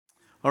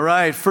All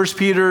right, 1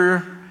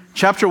 Peter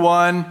chapter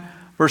 1,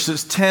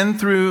 verses 10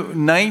 through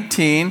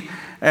 19,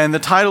 and the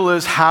title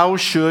is, How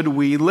Should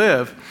We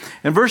Live?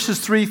 In verses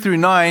 3 through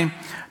 9,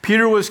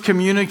 Peter was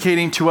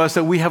communicating to us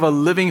that we have a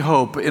living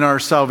hope in our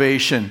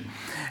salvation,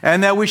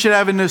 and that we should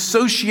have an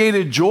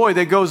associated joy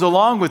that goes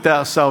along with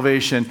that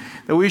salvation,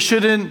 that we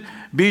shouldn't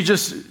be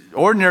just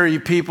ordinary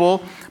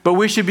people, but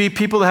we should be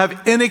people that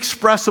have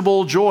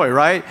inexpressible joy,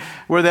 right?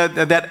 Where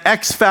that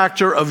X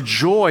factor of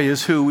joy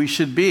is who we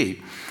should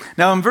be.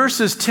 Now, in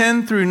verses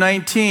 10 through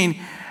 19,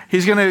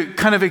 he's going to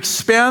kind of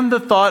expand the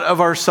thought of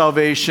our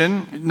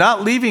salvation,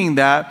 not leaving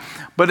that,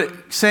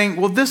 but saying,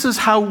 well, this is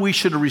how we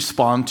should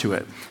respond to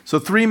it. So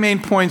 3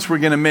 main points we're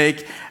going to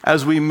make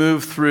as we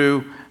move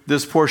through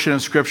this portion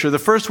of Scripture. The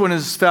first one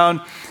is found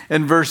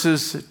in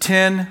verses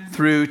 10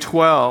 through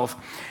 12.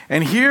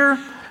 And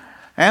here,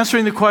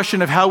 answering the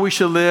question of how we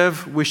should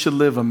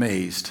live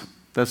amazed.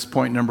 That's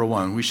point number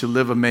 1. We should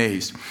live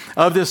amazed.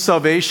 Of this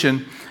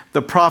salvation,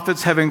 the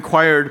prophets have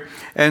inquired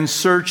and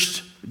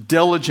searched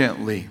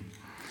diligently,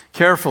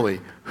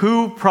 carefully,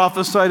 who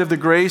prophesied of the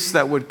grace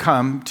that would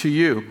come to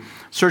you,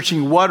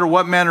 searching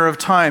what manner of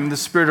time the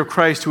Spirit of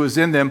Christ who was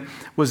in them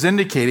was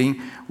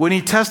indicating when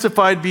he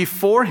testified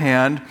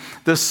beforehand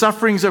the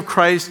sufferings of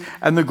Christ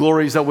and the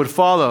glories that would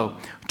follow.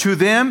 To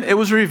them it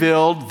was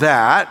revealed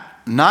that,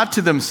 not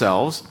to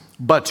themselves,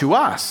 but to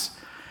us,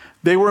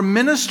 they were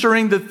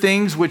ministering the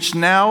things which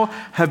now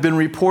have been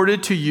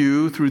reported to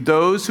you through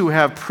those who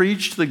have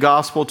preached the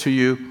gospel to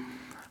you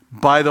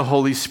by the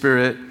Holy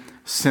Spirit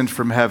sent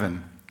from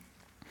heaven.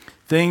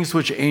 Things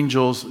which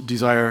angels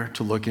desire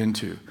to look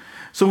into.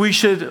 So we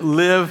should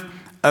live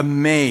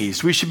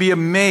amazed. We should be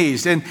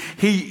amazed. And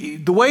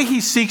the way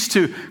he seeks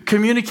to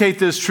communicate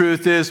this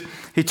truth is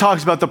he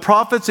talks about the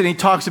prophets and he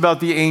talks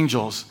about the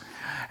angels.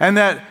 And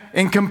that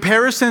in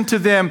comparison to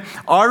them,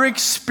 our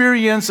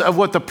experience of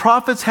what the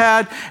prophets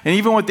had and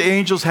even what the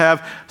angels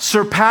have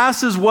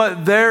surpasses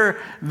what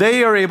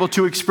they are able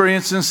to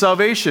experience in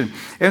salvation.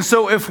 And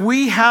so if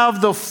we have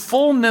the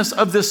fullness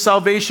of this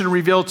salvation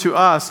revealed to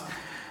us,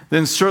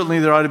 then certainly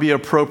there ought to be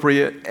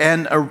appropriate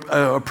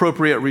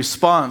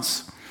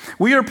response.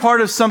 We are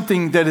part of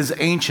something that is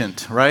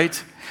ancient,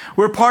 right?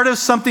 We're part of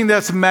something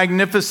that's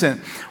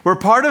magnificent. We're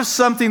part of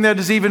something that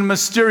is even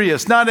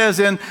mysterious, not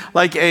as in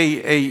like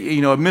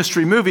a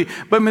mystery movie,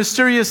 but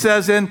mysterious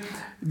as in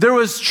there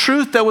was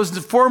truth that was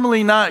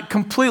formerly not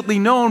completely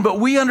known, but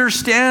we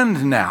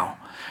understand now.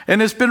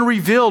 And it's been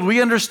revealed.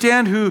 We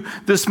understand who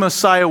this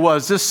Messiah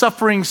was, this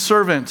suffering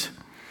servant.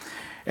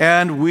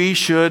 And we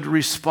should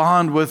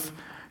respond with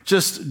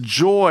just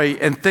joy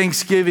and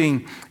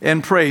thanksgiving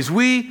and praise.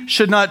 We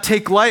should not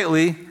take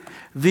lightly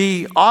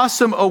the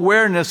awesome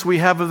awareness we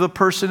have of the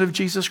person of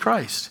Jesus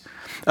Christ,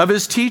 of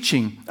his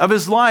teaching, of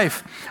his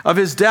life, of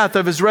his death,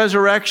 of his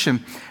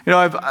resurrection.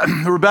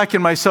 Rebecca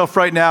and myself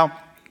right now,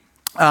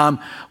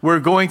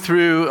 we're going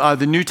through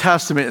the New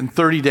Testament in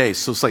 30 days,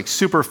 so it's like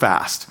super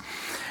fast.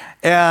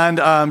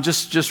 And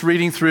just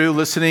reading through,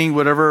 listening,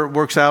 whatever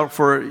works out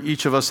for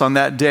each of us on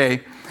that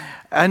day.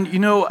 And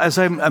as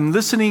I'm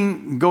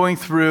listening, going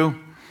through,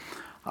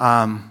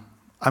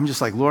 I'm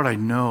just like, Lord, I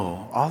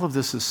know all of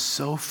this is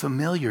so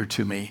familiar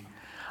to me.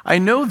 I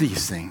know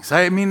these things.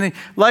 I mean,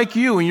 like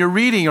you, when you're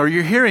reading or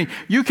you're hearing,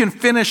 you can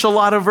finish a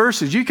lot of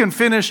verses. You can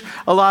finish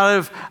a lot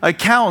of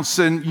accounts,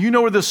 and you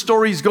know where the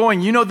story's going.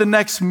 You know the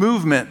next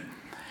movement.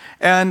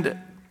 And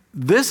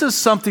this is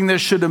something that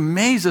should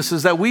amaze us,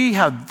 is that we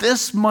have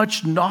this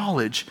much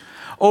knowledge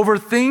over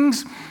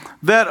things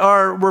that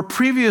were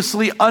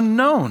previously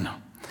unknown,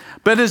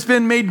 but has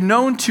been made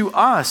known to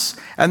us.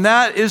 And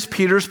that is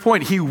Peter's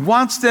point. He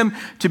wants them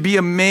to be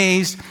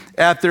amazed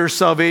at their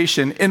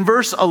salvation. In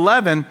verse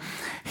 11,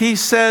 he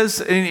says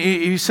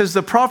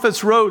the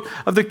prophets wrote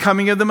of the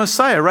coming of the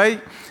Messiah, right?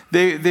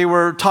 They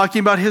were talking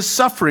about his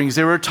sufferings.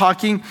 They were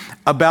talking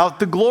about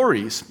the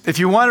glories. If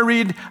you want to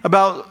read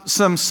about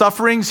some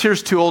sufferings,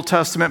 here's 2 Old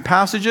Testament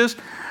passages.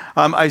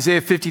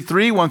 Isaiah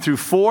 53, 1 through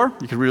 4.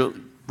 You can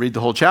read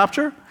the whole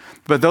chapter.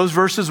 But those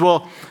verses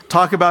will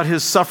talk about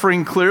his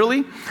suffering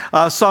clearly.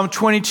 Psalm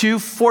 22,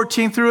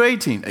 14 through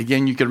 18.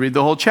 Again, you can read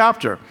the whole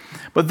chapter.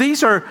 But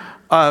these are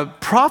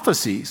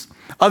prophecies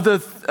of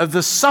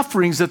the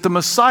sufferings that the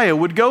Messiah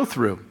would go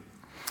through.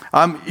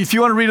 If you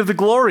want to read of the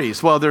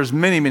glories, well, there's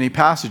many, many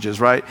passages,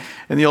 right,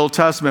 in the Old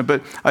Testament.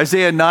 But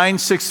Isaiah 9,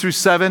 6 through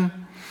 7,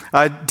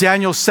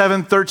 Daniel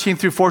 7, 13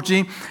 through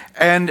 14,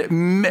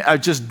 and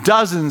just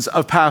dozens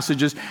of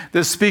passages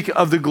that speak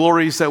of the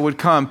glories that would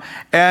come.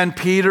 And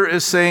Peter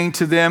is saying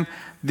to them,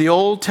 the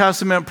Old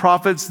Testament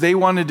prophets, they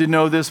wanted to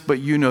know this, but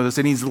you know this.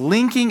 And he's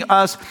linking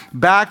us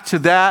back to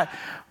that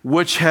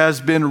which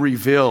has been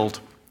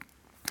revealed.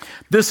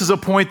 This is a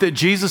point that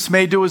Jesus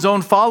made to his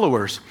own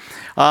followers.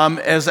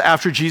 As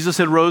after Jesus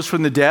had rose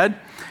from the dead,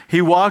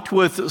 he walked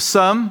with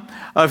some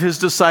of his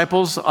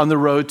disciples on the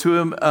road to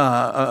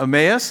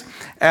Emmaus.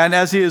 And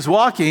as he is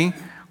walking,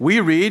 we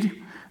read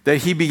that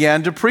he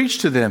began to preach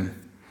to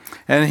them.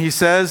 And he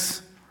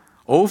says,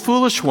 O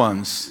foolish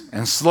ones,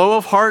 and slow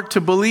of heart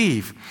to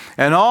believe,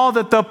 and all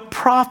that the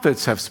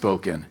prophets have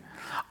spoken.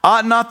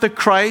 Ought not the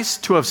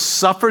Christ to have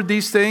suffered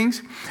these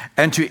things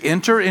and to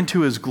enter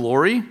into his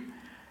glory?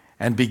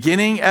 And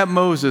beginning at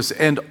Moses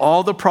and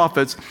all the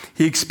prophets,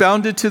 he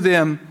expounded to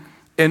them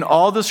in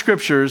all the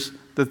scriptures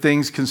the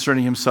things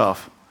concerning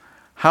himself.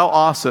 How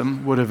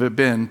awesome would have it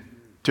been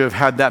to have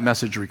had that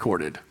message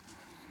recorded?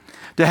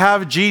 To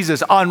have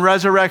Jesus on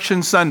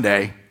Resurrection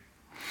Sunday,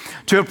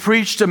 to have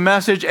preached a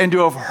message and to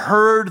have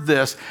heard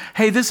this.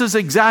 Hey, this is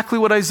exactly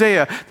what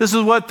Isaiah, this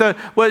is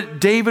what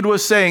David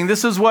was saying.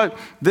 This is what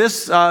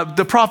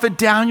the prophet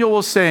Daniel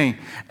was saying.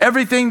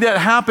 Everything that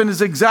happened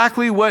is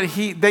exactly what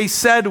they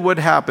said would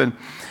happen.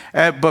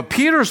 But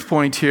Peter's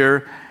point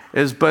here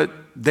is, but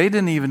they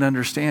didn't even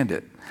understand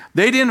it.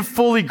 They didn't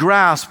fully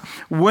grasp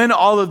when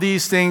all of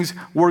these things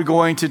were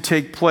going to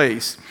take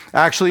place.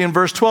 Actually, in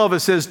verse 12, it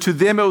says, to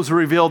them it was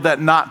revealed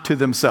that not to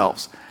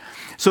themselves.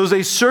 So as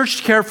they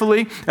searched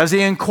carefully, as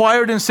they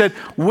inquired and said,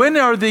 when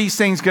are these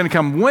things going to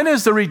come? When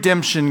is the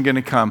redemption going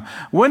to come?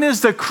 When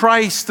is the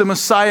Christ, the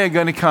Messiah,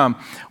 going to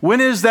come? When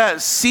is that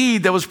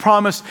seed that was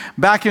promised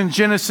back in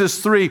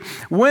Genesis 3?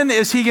 When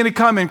is he going to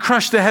come and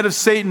crush the head of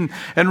Satan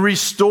and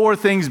restore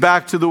things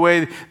back to the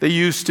way they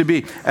used to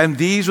be? And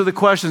these were the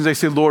questions. They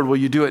say, Lord, will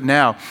you do it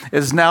now?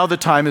 Is now the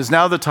time? Is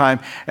now the time?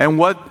 And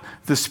what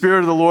the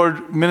Spirit of the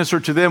Lord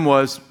ministered to them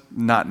was,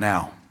 not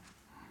now.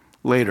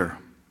 Later.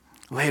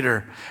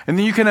 And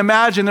then you can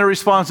imagine their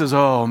responses.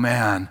 Oh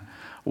man,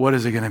 what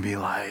is it going to be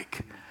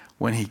like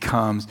when he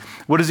comes?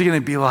 What is it going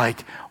to be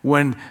like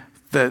when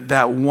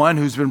that one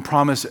who's been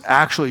promised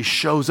actually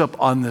shows up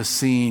on the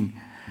scene?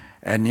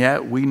 And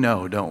yet we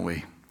know, don't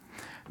we?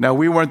 Now,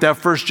 we weren't that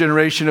first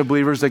generation of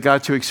believers that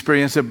got to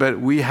experience it,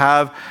 but we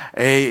have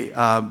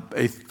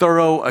a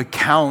thorough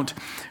account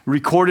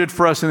recorded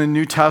for us in the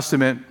New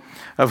Testament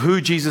of who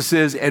Jesus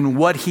is and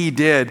what he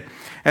did.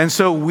 And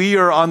so we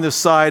are on the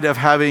side of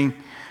having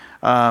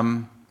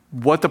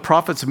what the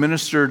prophets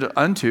ministered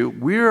unto.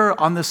 We're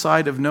on the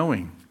side of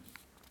knowing.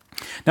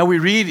 Now we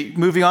read,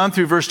 moving on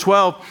through verse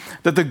 12,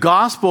 that the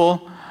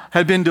gospel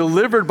had been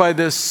delivered by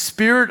the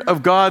Spirit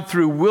of God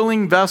through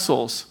willing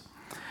vessels.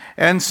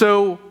 And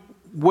so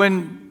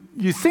when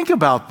you think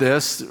about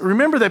this,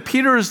 remember that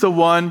Peter is the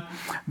one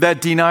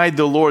that denied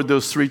the Lord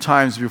those 3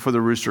 times before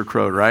the rooster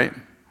crowed, right?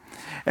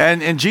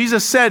 And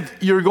Jesus said,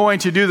 you're going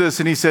to do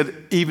this. And he said,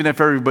 even if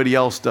everybody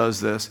else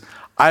does this,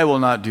 I will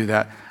not do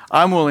that.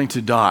 I'm willing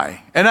to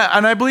die. And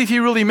I believe he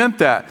really meant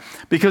that.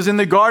 Because in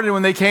the garden,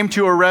 when they came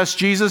to arrest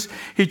Jesus,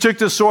 he took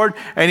the sword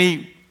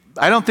and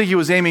I don't think he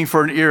was aiming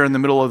for an ear in the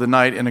middle of the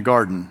night in a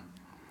garden.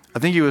 I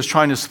think he was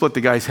trying to split the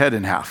guy's head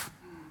in half.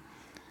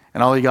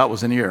 And all he got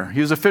was an ear.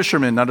 He was a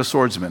fisherman, not a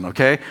swordsman,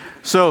 okay?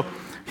 So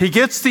he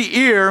gets the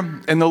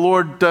ear, and the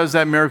Lord does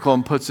that miracle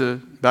and puts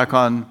it back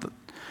on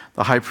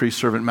the high priest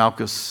servant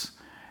Malchus,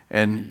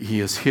 and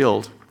he is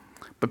healed.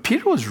 But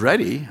Peter was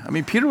ready. I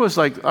mean, Peter was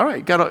like, all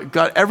right,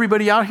 got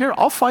everybody out here.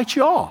 I'll fight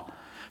you all.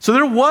 So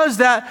there was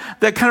that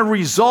kind of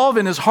resolve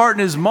in his heart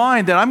and his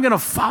mind that I'm going to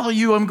follow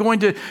you. I'm going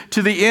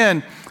to the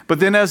end. But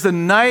then as the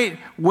night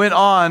went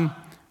on,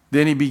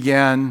 then he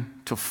began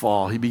to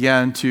fall. He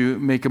began to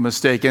make a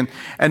mistake. And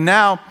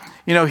now,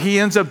 he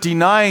ends up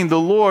denying the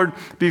Lord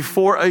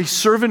before a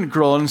servant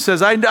girl and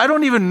says, I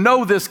don't even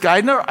know this guy.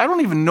 I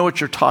don't even know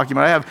what you're talking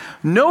about. I have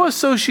no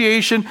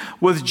association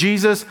with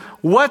Jesus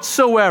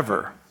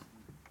whatsoever.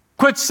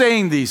 Quit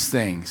saying these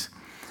things.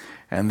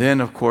 And then,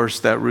 of course,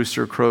 that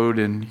rooster crowed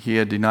and he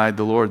had denied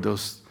the Lord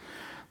those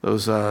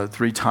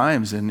 3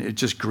 times. And it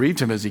just grieved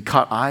him as he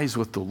caught eyes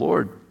with the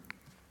Lord.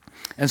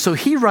 And so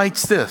he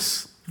writes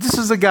this. This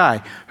is the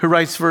guy who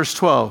writes verse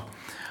 12.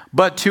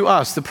 But to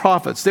us, the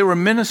prophets, they were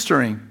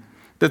ministering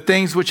the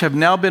things which have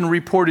now been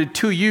reported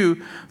to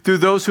you through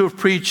those who have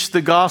preached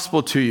the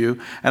gospel to you.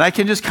 And I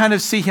can just kind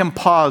of see him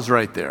pause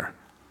right there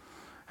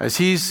as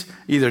he's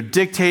either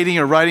dictating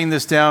or writing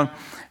this down.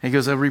 And he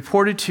goes, I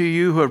reported to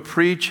you who have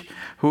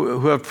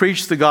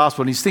preached the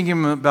gospel. And he's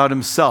thinking about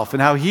himself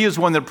and how he is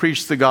one that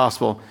preached the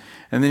gospel.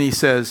 And then he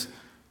says,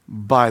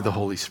 by the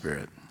Holy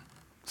Spirit,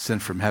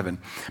 sent from heaven.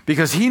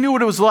 Because he knew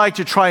what it was like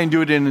to try and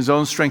do it in his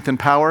own strength and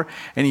power,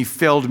 and he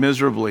failed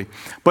miserably.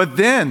 But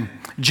then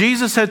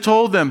Jesus had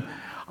told them,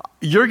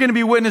 you're going to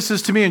be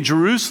witnesses to me in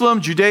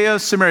Jerusalem, Judea,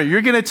 Samaria.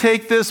 You're going to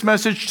take this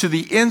message to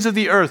the ends of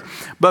the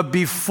earth. But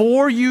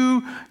before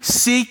you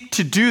seek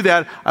to do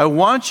that, I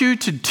want you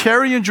to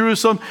tarry in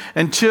Jerusalem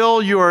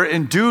until you are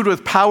endued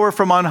with power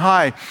from on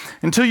high,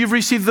 until you've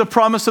received the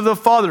promise of the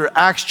Father.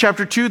 Acts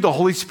chapter 2, the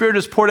Holy Spirit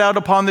is poured out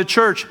upon the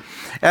church.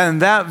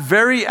 And that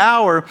very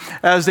hour,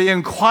 as they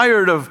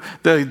inquired of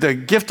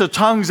the gift of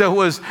tongues that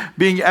was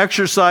being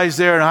exercised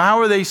there, and how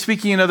are they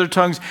speaking in other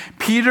tongues,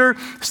 Peter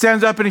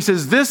stands up and he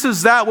says, this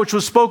is that which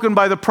was spoken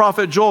by the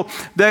prophet Joel,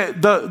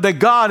 that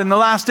God in the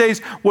last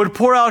days would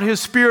pour out his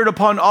Spirit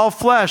upon all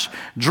flesh,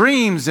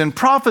 dreams and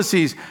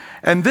prophecies.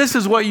 And this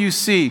is what you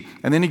see.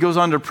 And then he goes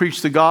on to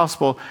preach the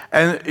gospel.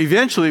 And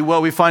eventually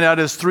what we find out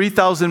is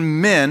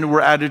 3,000 men were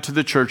added to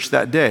the church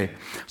that day.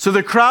 So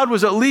the crowd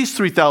was at least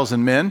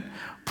 3,000 men,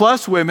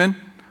 plus women,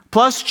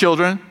 plus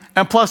children,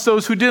 and plus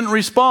those who didn't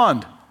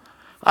respond.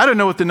 I don't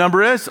know what the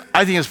number is.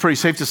 I think it's pretty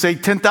safe to say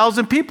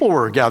 10,000 people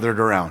were gathered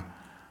around.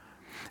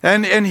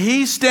 And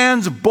he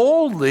stands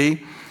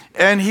boldly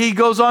and he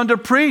goes on to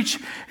preach.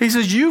 He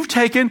says, you've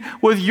taken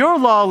with your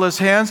lawless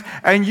hands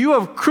and you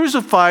have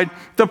crucified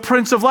the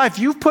Prince of Life.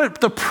 You've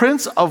put the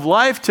Prince of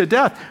Life to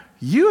death.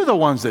 You're the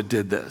ones that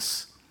did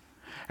this.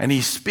 And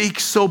he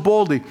speaks so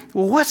boldly.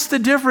 Well, what's the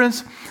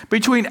difference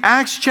between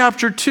Acts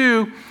chapter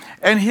 2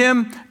 and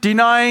him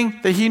denying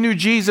that he knew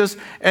Jesus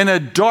in a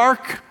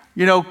dark,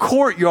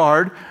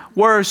 courtyard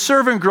where a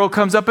servant girl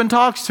comes up and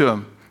talks to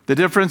him? The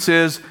difference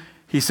is,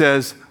 he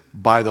says,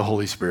 by the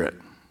Holy Spirit.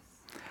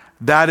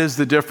 That is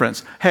the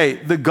difference. Hey,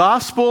 the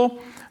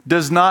gospel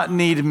does not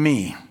need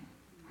me.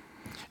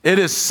 It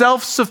is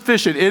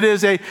self-sufficient. It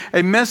is a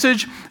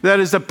message that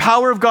is the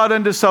power of God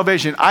unto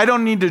salvation. I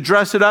don't need to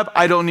dress it up.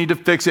 I don't need to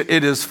fix it.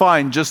 It is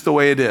fine just the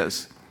way it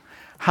is.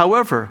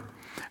 However,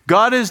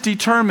 God is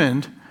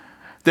determined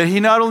that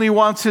he not only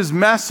wants his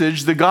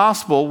message, the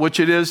gospel, which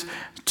it is,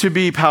 to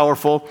be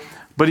powerful,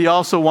 but he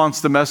also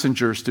wants the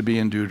messengers to be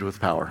endued with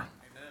power.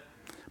 Amen.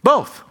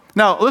 Both.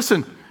 Now,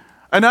 listen,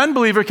 an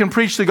unbeliever can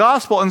preach the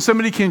gospel and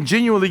somebody can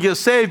genuinely get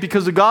saved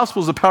because the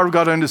gospel is the power of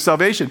God unto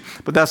salvation.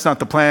 But that's not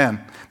the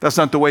plan. That's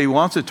not the way he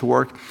wants it to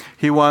work.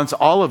 He wants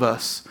all of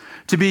us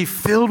to be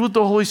filled with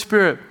the Holy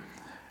Spirit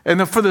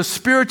and for the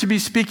Spirit to be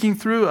speaking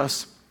through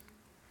us.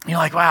 You're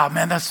like, wow,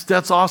 man,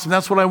 that's awesome.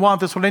 That's what I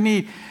want. That's what I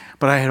need.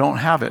 But I don't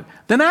have it.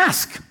 Then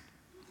ask.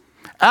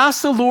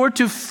 Ask the Lord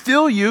to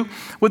fill you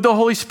with the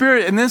Holy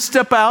Spirit and then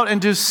step out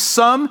into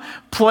some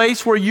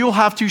place where you'll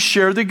have to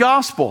share the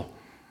gospel.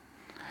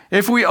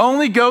 If we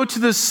only go to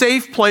the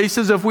safe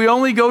places, if we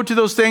only go to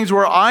those things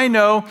where I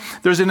know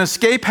there's an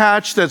escape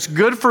hatch that's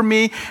good for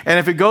me, and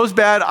if it goes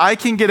bad, I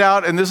can get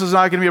out and this is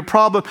not going to be a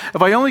problem.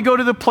 If I only go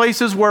to the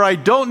places where I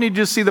don't need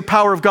to see the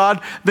power of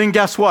God, then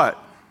guess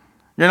what?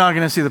 You're not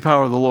going to see the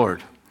power of the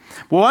Lord.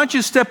 Well, why don't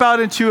you step out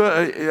into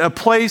a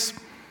place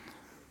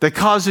that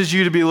causes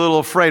you to be a little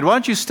afraid? Why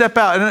don't you step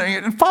out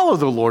and follow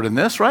the Lord in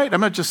this, right? I'm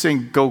not just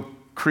saying go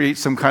create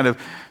some kind of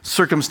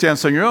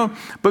circumstance on your own,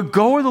 but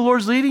go where the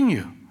Lord's leading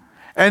you.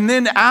 And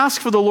then ask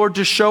for the Lord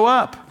to show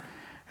up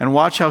and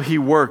watch how he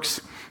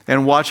works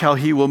and watch how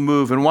he will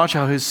move and watch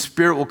how his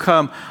Spirit will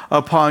come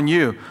upon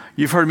you.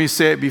 You've heard me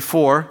say it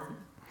before.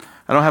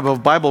 I don't have a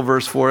Bible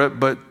verse for it,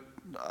 but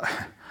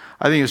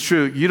I think it's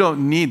true. You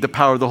don't need the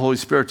power of the Holy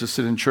Spirit to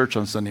sit in church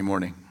on Sunday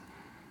morning.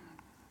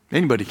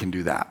 Anybody can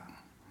do that.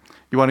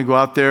 You want to go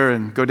out there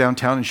and go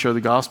downtown and share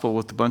the gospel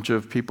with a bunch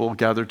of people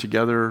gathered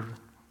together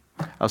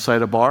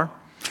outside a bar?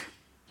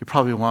 You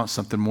probably want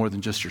something more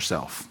than just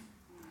yourself.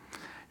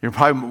 You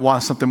probably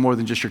want something more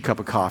than just your cup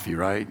of coffee,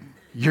 right?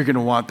 You're going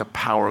to want the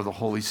power of the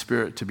Holy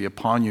Spirit to be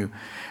upon you.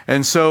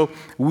 And so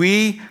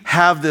we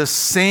have this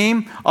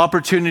same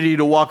opportunity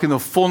to walk in the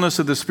fullness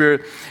of the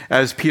Spirit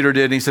as Peter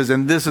did. And he says,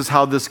 and this is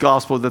how this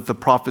gospel that the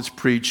prophets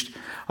preached,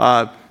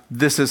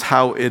 this is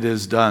how it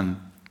is done.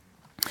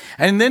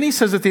 And then he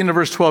says at the end of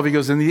verse 12, he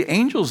goes, and the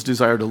angels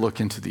desire to look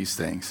into these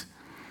things.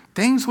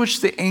 Things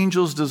which the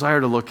angels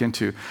desire to look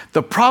into.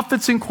 The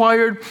prophets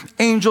inquired,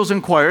 angels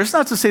inquire. It's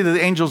not to say that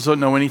the angels don't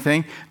know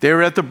anything. They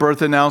were at the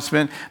birth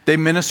announcement. They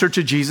ministered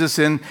to Jesus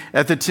in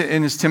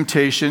his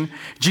temptation.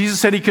 Jesus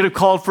said he could have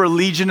called for a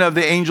legion of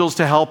the angels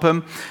to help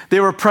him.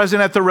 They were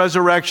present at the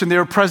resurrection. They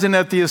were present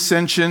at the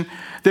ascension.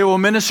 They will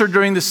minister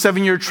during the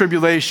 7-year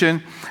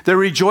tribulation. They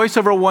rejoice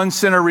over one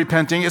sinner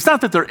repenting. It's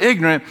not that they're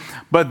ignorant,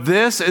 but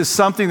this is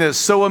something that's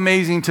so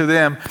amazing to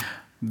them,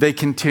 they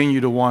continue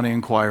to want to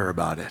inquire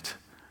about it.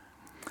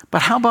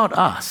 But how about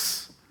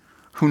us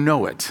who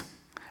know it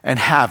and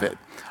have it?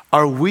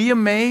 Are we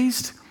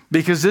amazed?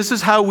 Because this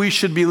is how we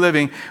should be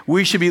living.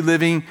 We should be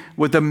living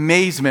with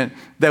amazement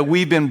that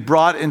we've been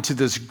brought into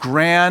this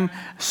grand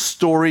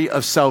story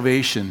of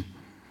salvation.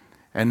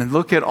 And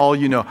look at all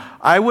you know.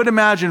 I would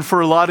imagine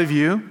for a lot of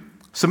you,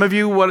 some of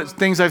you, what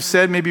things I've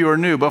said maybe are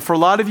new, but for a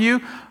lot of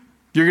you,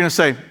 you're going to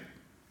say,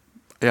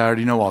 yeah, I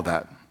already know all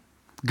that.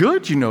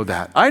 Good, you know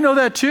that. I know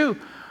that too.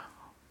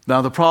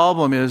 Now, the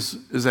problem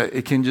is that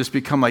it can just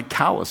become like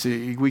callous.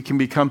 We can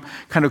become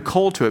kind of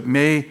cold to it.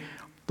 May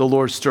the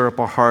Lord stir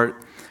up our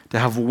heart to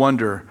have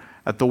wonder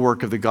at the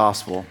work of the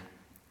gospel.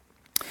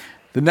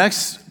 The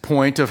next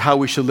point of how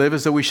we should live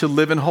is that we should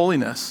live in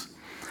holiness.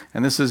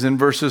 And this is in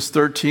verses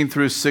 13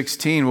 through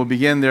 16. We'll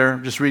begin there,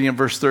 just reading at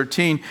verse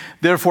 13.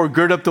 Therefore,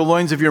 gird up the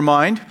loins of your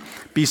mind,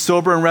 be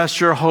sober and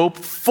rest your hope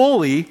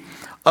fully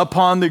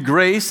upon the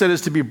grace that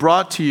is to be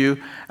brought to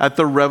you at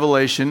the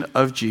revelation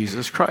of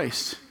Jesus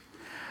Christ.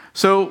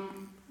 So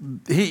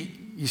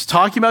he's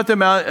talking about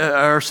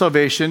our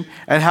salvation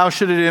and how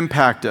should it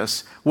impact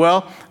us.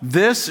 Well,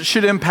 this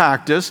should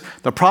impact us.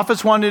 The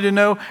prophets wanted to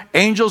know,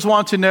 angels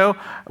want to know,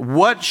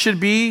 what should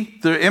be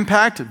the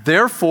impact?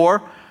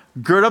 Therefore,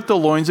 gird up the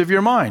loins of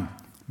your mind.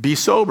 Be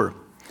sober.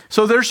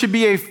 So there should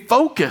be a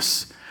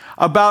focus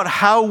about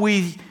how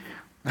we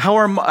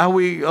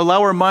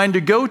allow our mind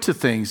to go to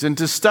things and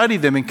to study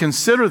them and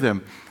consider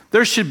them.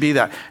 There should be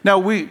that. Now,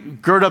 we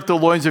gird up the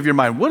loins of your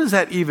mind. What does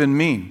that even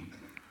mean?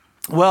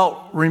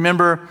 Well,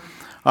 remember,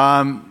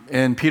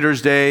 In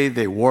Peter's day,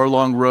 they wore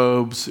long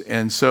robes.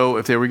 And so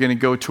if they were going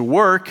to go to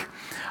work,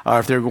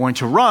 if they were going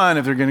to run,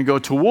 if they're going to go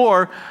to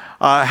war,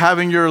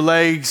 having your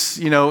legs,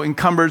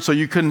 encumbered so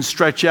you couldn't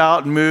stretch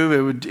out and move,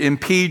 it would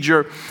impede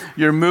your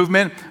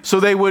movement. So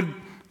there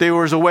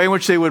was a way in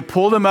which they would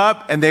pull them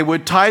up and they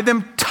would tie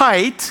them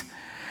tight,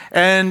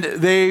 and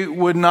they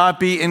would not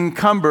be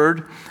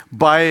encumbered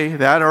by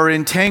that or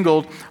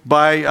entangled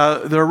by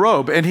their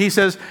robe. And he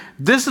says,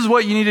 this is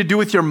what you need to do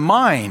with your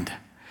mind.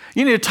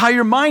 You need to tie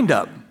your mind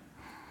up.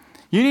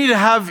 You need to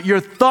have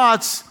your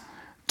thoughts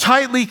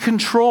tightly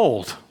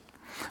controlled.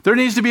 There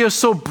needs to be a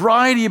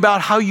sobriety about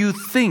how you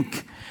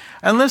think.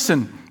 And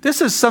listen, this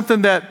is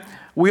something that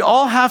we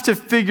all have to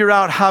figure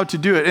out how to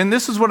do it. And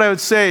this is what I would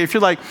say if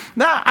you're like,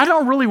 I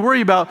don't really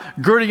worry about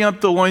girding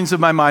up the loins of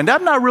my mind.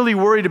 I'm not really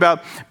worried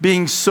about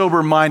being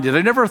sober-minded.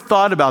 I never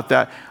thought about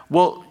that.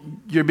 Well,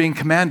 you're being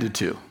commanded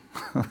to.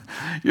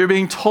 You're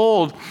being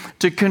told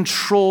to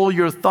control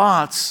your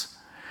thoughts.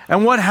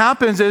 And what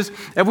happens is,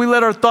 if we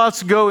let our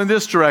thoughts go in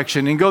this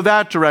direction and go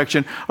that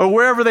direction, or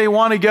wherever they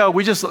want to go,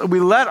 we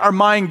let our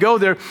mind go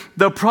there.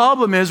 The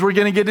problem is we're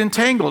going to get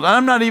entangled. And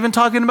I'm not even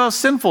talking about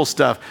sinful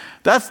stuff.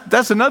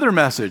 That's another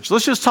message.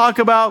 Let's just talk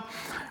about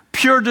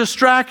pure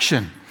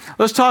distraction.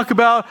 Let's talk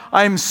about,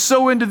 I'm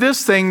so into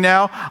this thing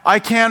now, I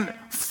can't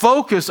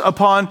focus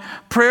upon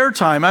prayer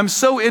time. I'm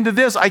so into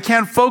this, I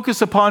can't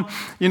focus upon,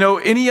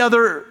 any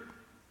other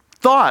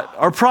thought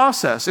or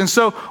process. And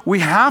so we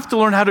have to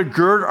learn how to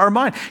gird our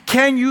mind.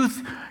 Can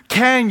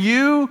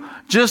you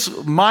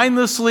just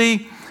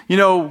mindlessly,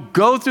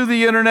 go through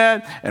the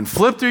internet and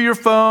flip through your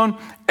phone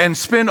and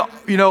spend,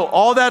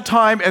 all that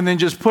time and then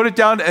just put it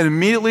down and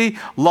immediately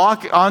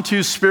lock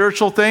onto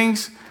spiritual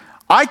things?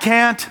 I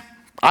can't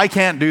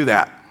do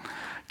that.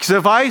 Because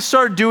if I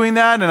start doing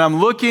that and I'm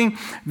looking,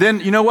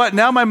 then you know what?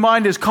 Now my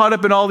mind is caught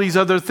up in all these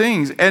other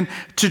things. And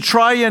to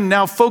try and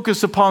now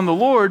focus upon the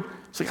Lord,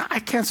 it's like, I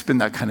can't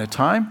spend that kind of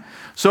time.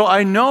 So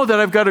I know that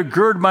I've got to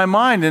gird my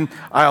mind. And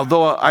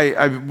although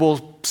I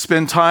will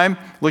spend time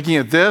looking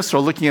at this or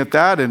looking at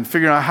that and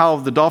figuring out how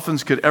the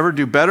Dolphins could ever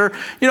do better,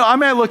 I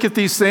might look at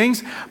these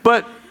things,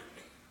 but,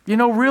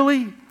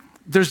 really,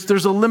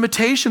 there's a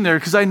limitation there,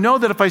 because I know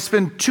that if I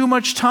spend too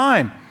much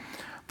time,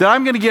 that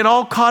I'm going to get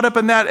all caught up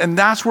in that, and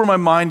that's where my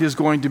mind is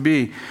going to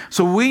be.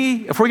 So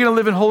if we're going to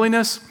live in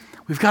holiness,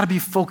 we've got to be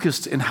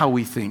focused in how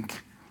we think.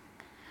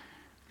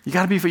 You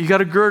got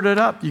to gird it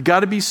up. You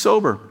got to be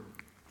sober.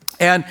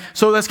 And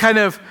so that's kind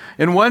of,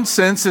 in one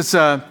sense, it's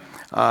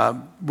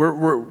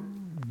we're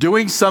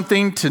doing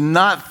something to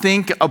not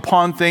think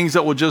upon things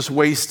that will just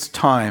waste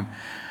time.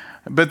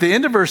 But the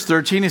end of verse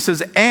 13, he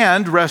says,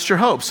 and rest your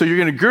hope. So you're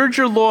going to gird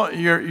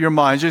your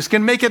mind. You're just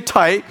going to make it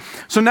tight.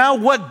 So now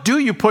what do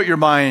you put your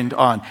mind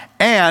on?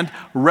 And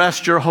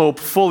rest your hope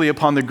fully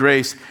upon the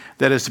grace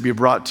that is to be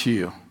brought to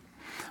you.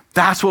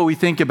 That's what we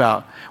think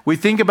about. We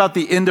think about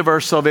the end of our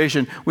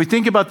salvation. We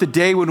think about the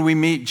day when we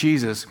meet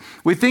Jesus.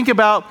 We think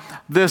about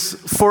this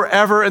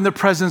forever in the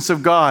presence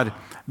of God.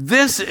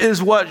 This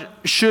is what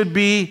should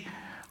be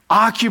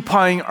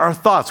occupying our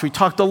thoughts. We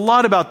talked a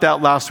lot about that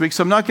last week,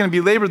 so I'm not going to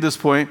belabor this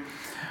point.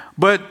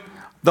 But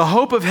the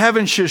hope of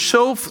heaven should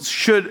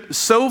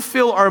so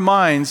fill our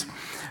minds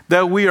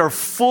that we are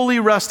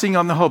fully resting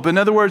on the hope. In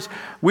other words,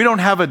 we don't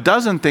have a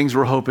dozen things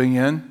we're hoping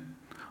in.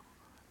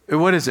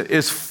 What is it?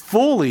 It's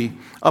fully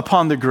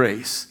upon the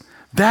grace.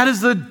 That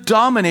is the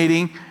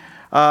dominating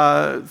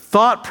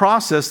thought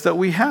process that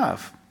we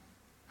have.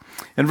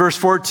 In verse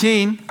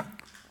 14,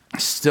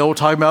 still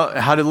talking about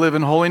how to live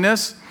in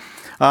holiness.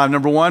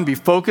 Number one, be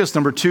focused.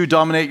 Number two,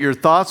 dominate your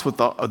thoughts with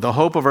the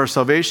hope of our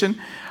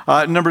salvation.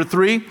 Number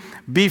three,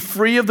 be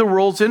free of the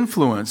world's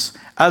influence.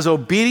 As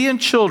obedient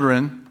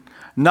children,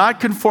 not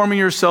conforming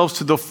yourselves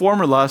to the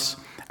former lusts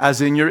as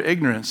in your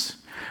ignorance.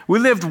 We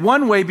lived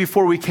one way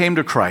before we came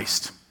to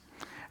Christ.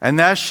 And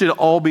that should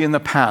all be in the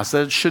past.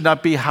 That should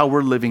not be how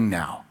we're living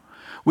now.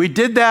 We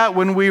did that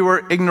when we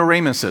were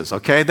ignoramuses,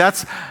 okay?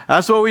 That's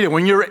what we did.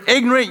 When you're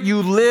ignorant,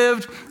 you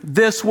lived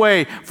this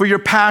way for your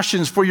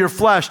passions, for your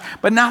flesh.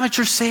 But now that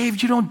you're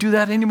saved, you don't do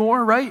that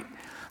anymore, right?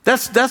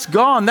 That's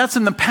gone. That's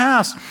in the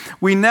past.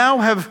 We now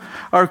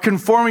are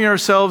conforming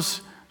ourselves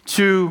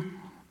to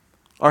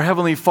our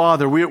Heavenly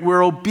Father.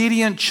 We're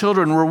obedient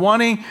children. We're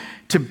wanting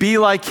to be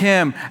like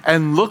Him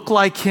and look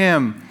like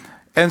Him.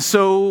 And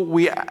so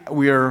we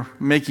are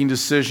making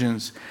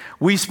decisions.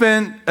 We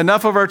spend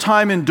enough of our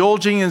time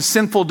indulging in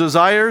sinful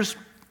desires,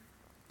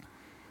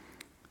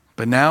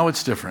 but now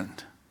it's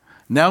different.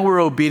 Now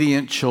we're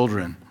obedient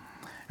children.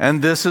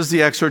 And this is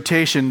the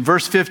exhortation.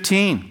 Verse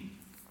 15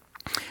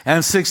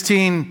 and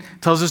 16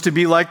 tells us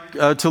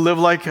to live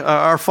like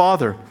our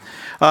Father.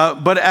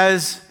 But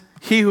as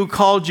He who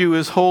called you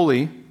is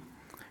holy,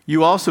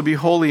 you also be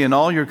holy in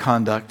all your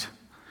conduct,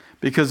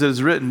 because it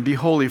is written, be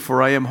holy,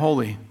 for I am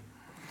holy.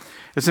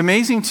 It's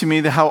amazing to me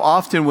that how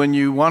often when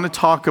you want to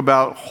talk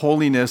about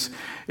holiness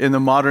in the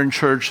modern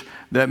church,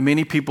 that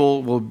many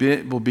people will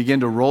begin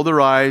to roll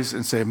their eyes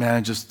and say,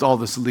 man, just all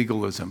this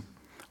legalism.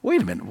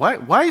 Wait a minute,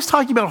 why is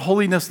talking about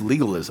holiness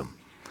legalism?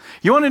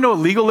 You want to know what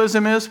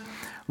legalism is?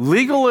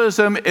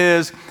 Legalism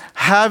is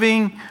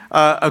having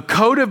a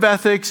code of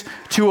ethics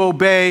to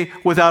obey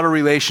without a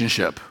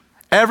relationship.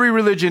 Every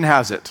religion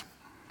has it.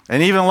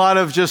 And even a lot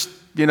of just,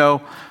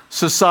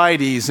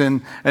 societies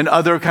and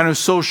other kind of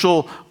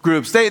social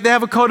groups, they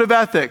have a code of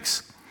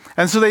ethics.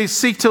 And so they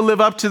seek to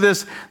live up to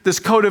this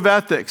code of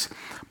ethics.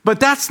 But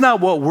that's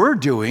not what we're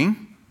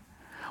doing.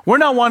 We're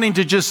not wanting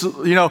to just,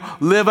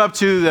 live up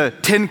to the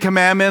 10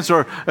 Commandments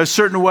or a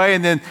certain way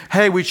and then,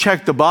 hey, we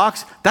check the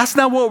box. That's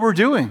not what we're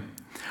doing.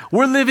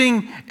 We're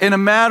living in a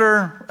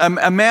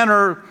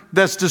manner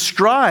that's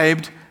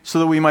described so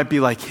that we might be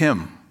like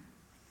him.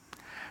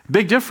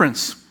 Big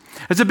difference.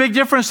 It's a big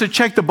difference to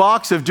check the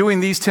box of doing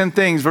these 10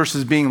 things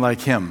versus being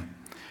like him.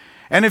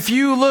 And if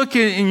you look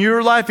in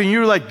your life and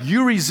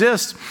you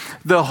resist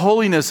the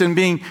holiness and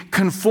being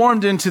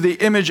conformed into the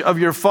image of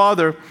your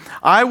Father,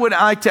 I would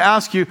like to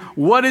ask you,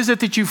 what is it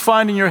that you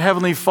find in your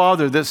Heavenly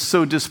Father that's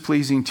so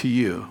displeasing to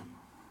you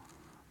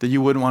that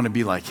you wouldn't want to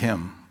be like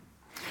him?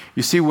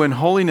 You see, when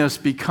holiness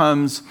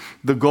becomes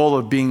the goal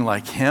of being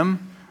like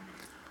him,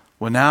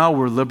 well, now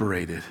we're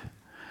liberated.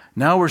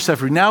 Now we're set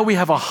free. Now we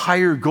have a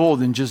higher goal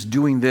than just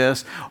doing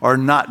this or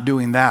not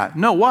doing that.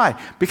 No, why?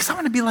 Because I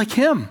want to be like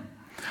him.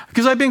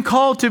 Because I've been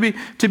called to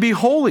be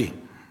holy,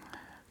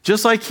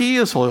 just like he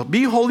is holy.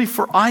 Be holy,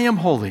 for I am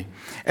holy.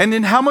 And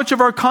in how much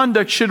of our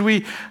conduct should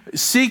we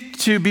seek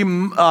to be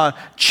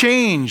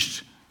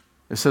changed?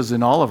 It says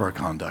in all of our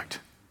conduct.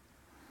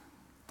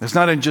 It's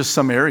not in just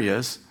some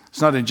areas.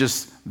 It's not in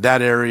just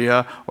that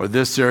area or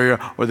this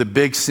area or the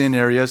big sin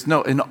areas.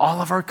 No, in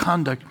all of our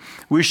conduct,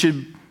 we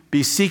should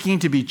be seeking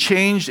to be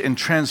changed and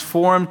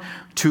transformed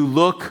to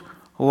look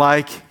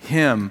like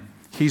him.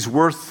 He's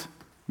worth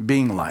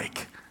being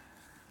like.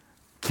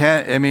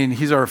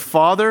 He's our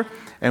Father,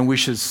 and we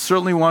should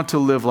certainly want to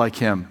live like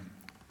him.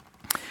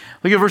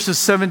 Look at verses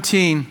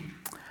 17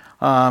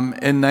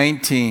 and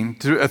 19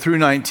 through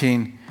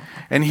 19.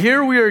 And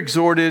here we are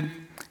exhorted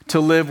to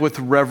live with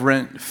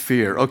reverent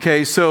fear.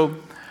 Okay, so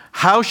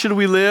how should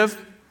we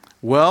live?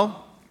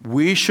 Well,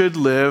 we should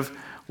live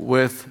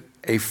with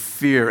a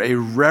fear, a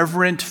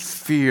reverent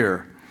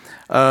fear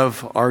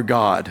of our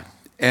God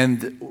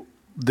and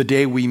the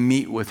day we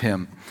meet with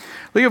him.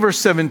 Look at verse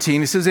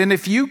 17. It says, and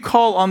if you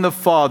call on the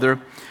Father,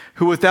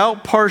 who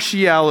without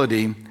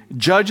partiality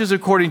judges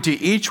according to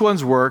each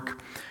one's work,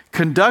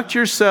 conduct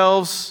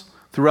yourselves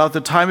throughout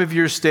the time of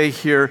your stay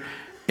here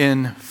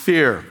in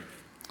fear,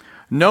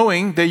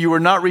 knowing that you were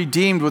not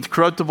redeemed with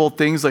corruptible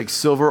things like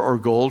silver or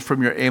gold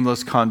from your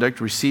aimless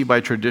conduct received by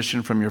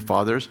tradition from your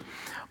fathers,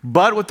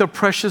 but with the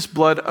precious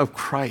blood of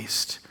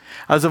Christ,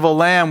 as of a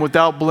lamb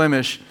without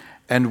blemish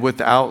and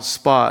without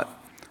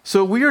spot.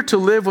 So we are to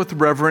live with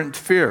reverent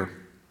fear.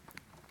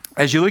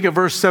 As you look at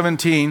verse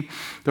 17,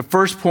 the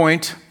first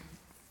point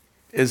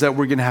is that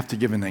we're going to have to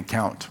give an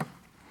account.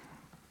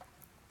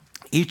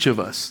 Each of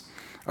us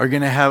are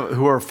going to have,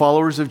 who are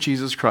followers of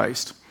Jesus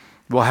Christ,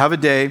 will have a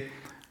day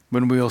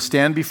when we will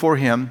stand before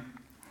him,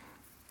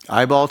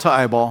 eyeball to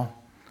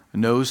eyeball,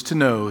 nose to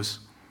nose,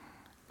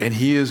 and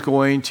he is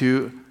going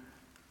to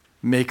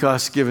make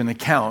us give an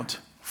account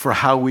for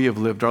how we have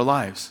lived our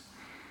lives.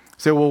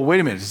 Say, well, wait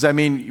a minute. Does that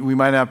mean we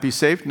might not be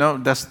saved? No,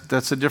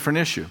 that's a different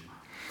issue.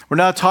 We're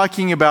not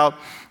talking about,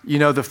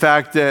 the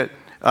fact that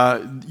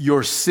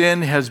your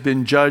sin has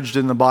been judged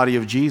in the body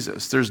of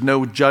Jesus. There's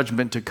no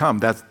judgment to come.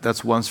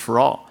 That's once for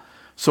all.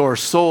 So our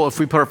soul, if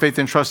we put our faith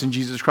and trust in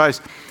Jesus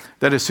Christ,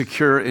 that is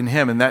secure in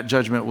him, and that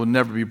judgment will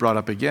never be brought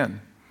up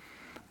again.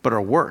 But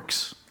our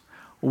works,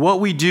 what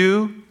we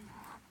do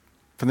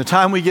from the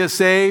time we get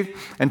saved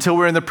until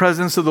we're in the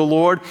presence of the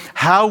Lord,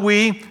 how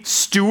we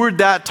steward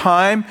that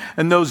time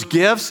and those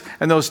gifts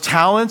and those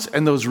talents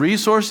and those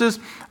resources,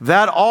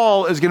 that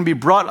all is going to be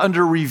brought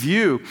under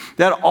review.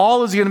 That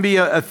all is going to be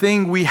a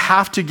thing we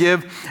have to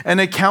give an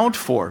account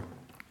for.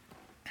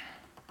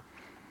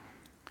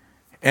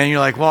 And you're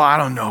like, well, I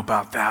don't know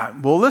about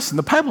that. Well, listen,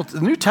 the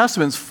New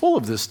Testament is full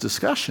of this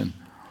discussion.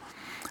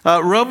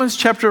 Romans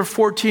chapter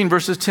 14,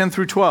 verses 10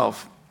 through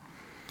 12.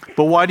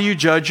 But why do you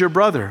judge your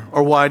brother?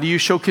 Or why do you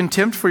show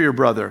contempt for your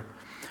brother?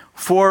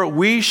 For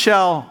we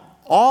shall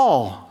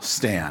all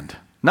stand,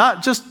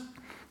 not just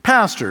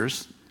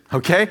pastors,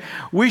 okay?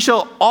 We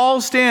shall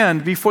all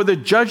stand before the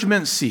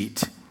judgment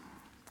seat.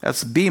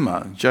 That's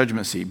bema,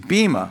 judgment seat,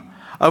 bema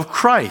of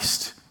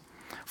Christ.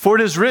 For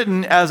it is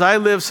written, as I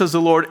live, says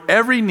the Lord,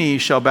 every knee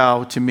shall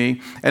bow to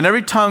me, and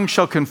every tongue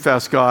shall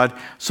confess God.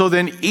 So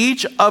then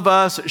each of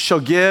us shall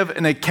give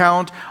an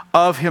account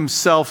of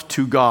himself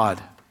to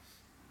God.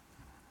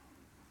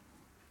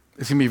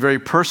 It's going to be very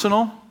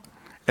personal,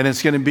 and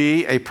it's going to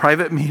be a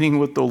private meeting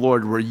with the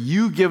Lord where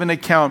you give an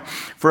account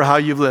for how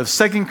you've lived.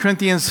 2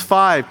 Corinthians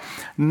 5,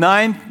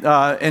 9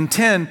 and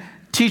 10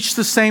 teach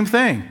the same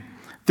thing.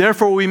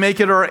 Therefore, we make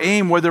it our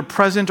aim, whether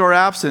present or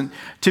absent,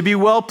 to be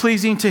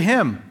well-pleasing to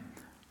him.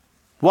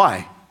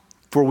 Why?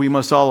 For we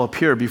must all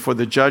appear before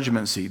the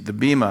judgment seat, the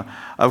bema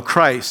of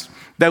Christ,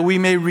 that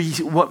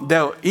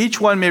that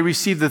each one may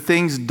receive the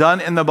things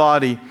done in the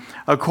body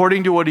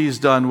according to what he's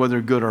done,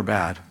 whether good or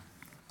bad.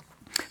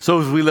 So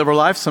as we live our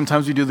life,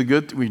 sometimes we do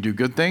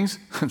good things,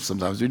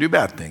 sometimes we do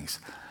bad things.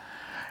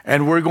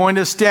 And we're going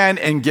to stand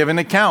and give an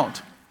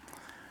account.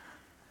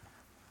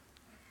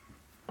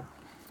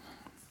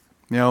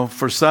 You know,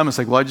 for some, it's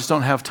like, well, I just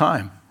don't have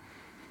time.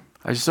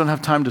 I just don't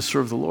have time to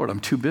serve the Lord. I'm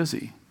too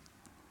busy.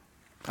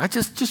 I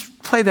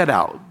just play that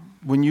out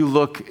when you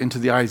look into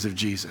the eyes of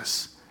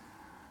Jesus.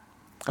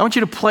 I want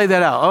you to play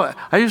that out.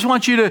 I just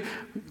want you to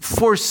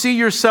foresee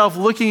yourself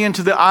looking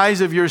into the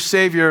eyes of your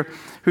Savior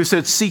who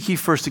said, seek ye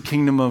first the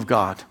kingdom of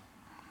God.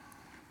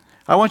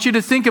 I want you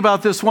to think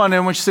about this one,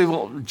 and I want you to say,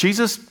 well,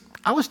 Jesus,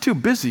 I was too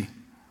busy.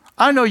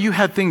 I know you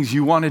had things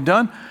you wanted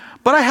done,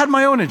 but I had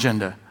my own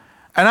agenda.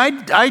 And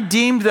I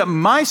deemed that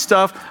my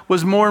stuff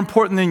was more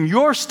important than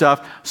your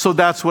stuff, so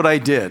that's what I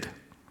did.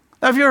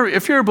 Now,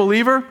 if you're a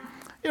believer,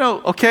 you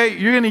know, okay,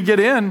 you're going to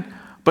get in,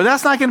 but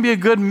that's not going to be a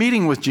good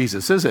meeting with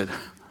Jesus, is it?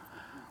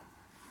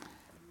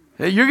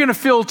 You're going to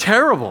feel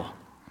terrible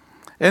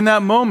in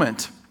that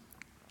moment.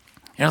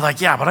 You're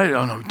like, yeah, but I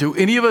don't know. Do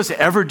any of us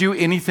ever do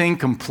anything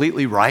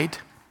completely right?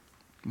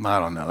 I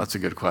don't know. That's a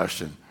good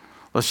question.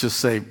 Let's just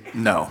say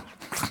no.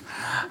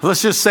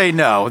 Let's just say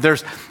no.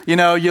 There's, you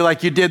know,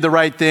 you did the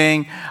right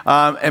thing,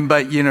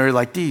 but you know, you're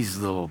like, these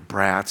little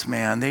brats,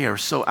 man, they are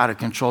so out of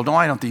control.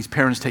 Why don't these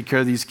parents take care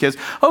of these kids?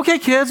 Okay,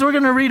 kids, we're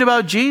going to read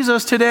about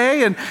Jesus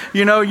today, and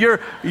you know,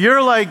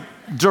 you're like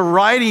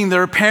deriding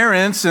their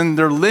parents and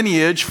their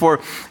lineage for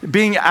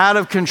being out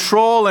of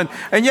control, and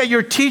yet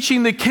you're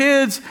teaching the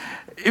kids.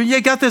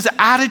 You got this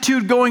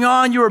attitude going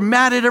on. You were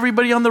mad at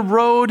everybody on the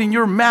road, and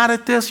you're mad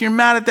at this, you're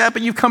mad at that,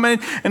 but you come in,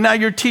 and now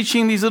you're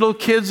teaching these little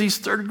kids, these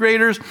third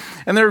graders,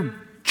 and they're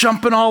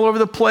jumping all over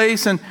the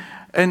place, and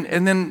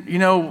then, you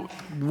know,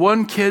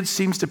 one kid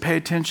seems to pay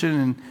attention,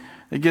 and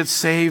they get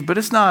saved, but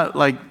it's not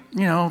like,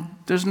 you know,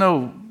 there's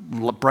no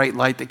bright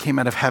light that came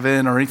out of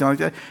heaven or anything like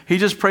that. He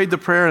just prayed the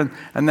prayer,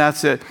 and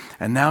that's it.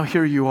 And now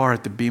here you are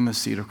at the bema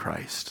seat of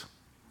Christ.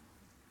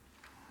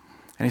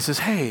 And he says,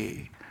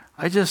 hey,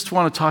 I just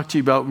want to talk to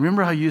you about,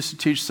 remember how you used to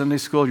teach Sunday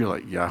school? You're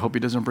like, yeah, I hope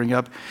he doesn't bring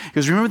up.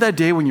 Because remember that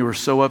day when you were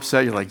so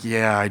upset? You're like,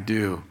 yeah, I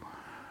do.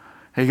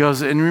 He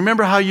goes, and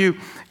remember how you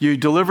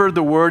delivered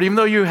the word, even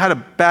though you had a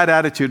bad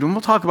attitude, and we'll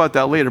talk about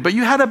that later, but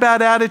you had a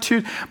bad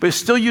attitude, but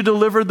still you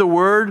delivered the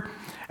word.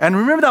 And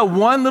remember that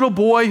one little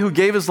boy who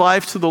gave his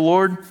life to the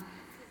Lord?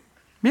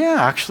 Yeah,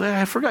 actually,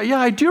 I forgot. Yeah,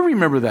 I do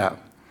remember that.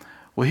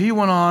 Well, he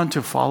went on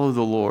to follow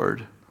the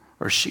Lord,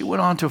 or she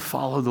went on to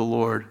follow the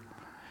Lord,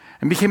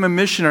 and became a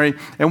missionary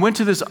and went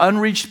to this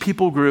unreached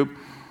people group,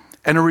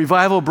 and a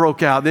revival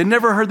broke out. They'd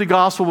never heard the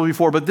gospel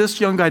before, but this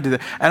young guy did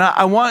that. And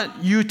I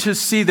want you to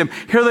see them.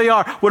 Here they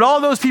are with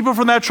all those people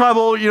from that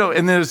tribal, you know,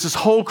 and there's this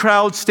whole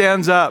crowd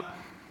stands up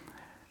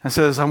and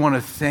says, I want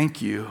to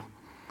thank you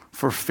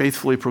for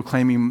faithfully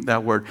proclaiming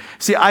that word.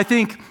 See, I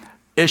think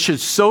it should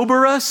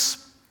sober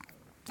us,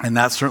 and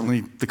that's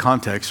certainly the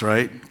context,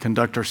 right?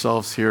 Conduct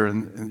ourselves here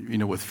and you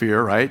know, with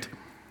fear, right?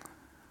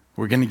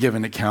 We're going to give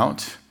an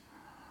account.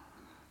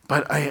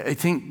 But I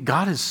think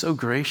God is so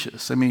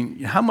gracious. I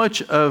mean, how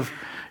much of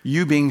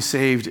you being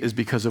saved is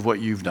because of what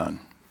you've done?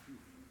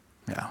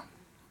 Yeah,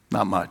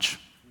 not much.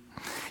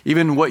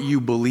 Even what you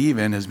believe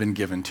in has been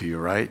given to you,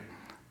 right?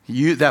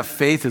 That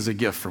faith is a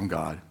gift from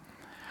God.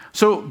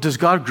 So does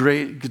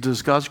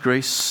God's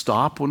grace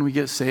stop when we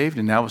get saved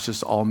and now it's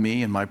just all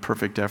me and my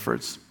perfect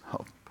efforts?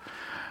 Oh,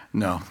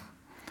 no.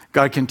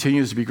 God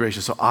continues to be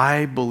gracious. So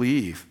I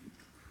believe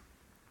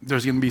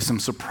there's going to be some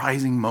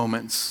surprising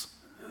moments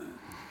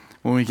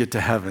when we get to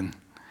heaven,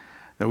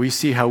 that we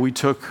see how we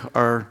took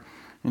our,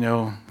 you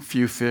know,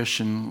 few fish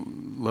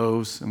and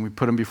loaves and we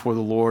put them before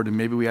the Lord, and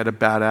maybe we had a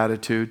bad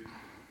attitude,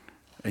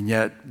 and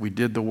yet we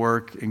did the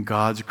work, and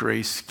God's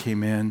grace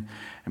came in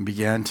and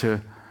began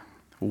to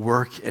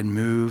work and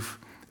move.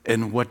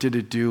 And what did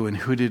it do, and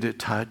who did it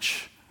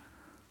touch?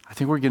 I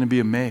think we're going to be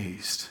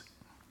amazed.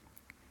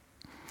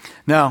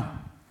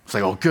 Now, it's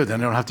like, oh, good,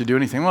 then I don't have to do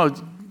anything. Well,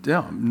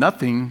 yeah,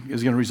 nothing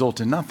is going to result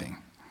in nothing.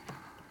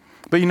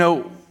 But you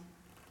know,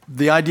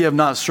 the idea of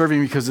not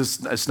serving because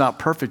it's not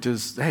perfect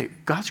is, hey,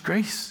 God's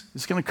grace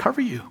is going to cover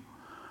you.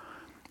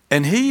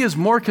 And he is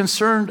more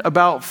concerned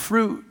about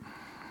fruit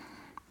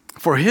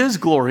for his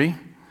glory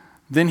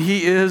than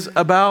he is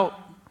about,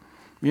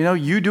 you know,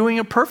 you doing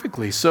it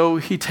perfectly. So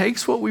he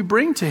takes what we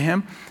bring to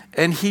him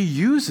and he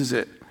uses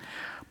it.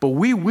 But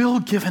we will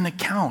give an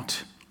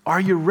account.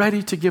 Are you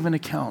ready to give an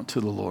account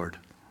to the Lord?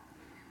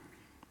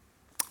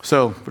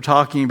 So we're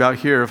talking about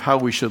here of how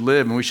we should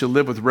live, and we should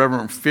live with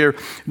reverent fear,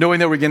 knowing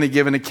that we're going to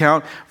give an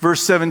account.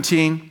 Verse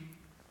 17,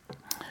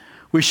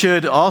 we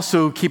should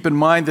also keep in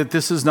mind that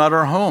this is not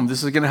our home.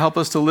 This is going to help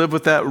us to live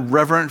with that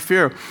reverent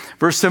fear.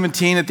 Verse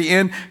 17 at the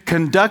end,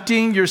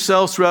 conducting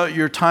yourselves throughout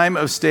your time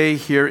of stay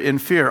here in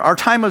fear. Our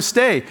time of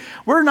stay,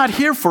 we're not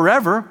here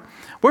forever.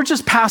 We're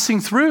just passing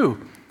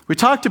through. We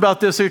talked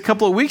about this a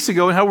couple of weeks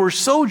ago and how we're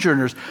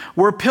sojourners,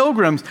 we're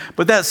pilgrims,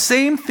 but that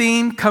same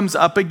theme comes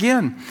up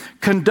again.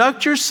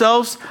 Conduct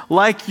yourselves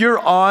like you're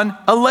on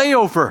a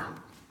layover.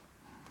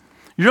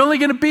 You're only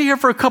going to be here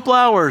for a couple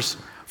hours.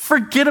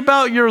 Forget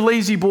about your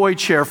lazy boy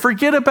chair.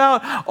 Forget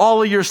about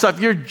all of your stuff.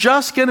 You're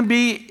just going to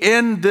be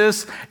in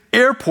this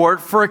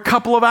airport for a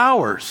couple of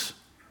hours.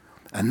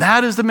 And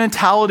that is the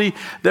mentality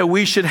that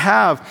we should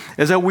have,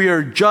 is that we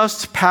are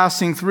just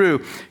passing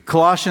through.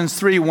 Colossians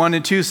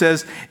 3:1-2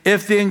 says,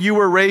 if then you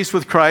were raised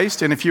with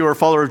Christ, and if you are a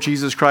follower of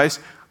Jesus Christ,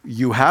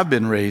 you have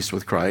been raised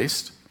with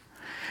Christ.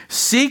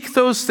 Seek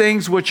those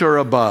things which are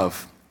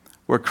above,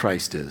 where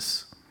Christ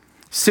is,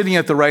 sitting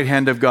at the right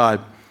hand of God.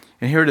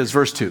 And here it is,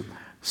 verse 2.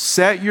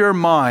 Set your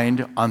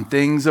mind on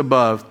things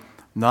above,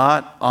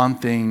 not on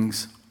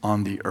things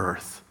on the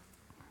earth.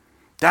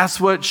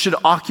 That's what should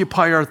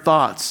occupy our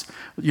thoughts.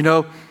 You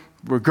know,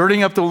 we're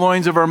girding up the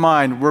loins of our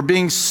mind. We're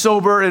being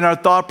sober in our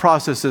thought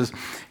processes.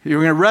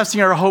 We're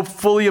resting our hope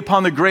fully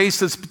upon the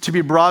grace that's to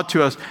be brought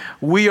to us.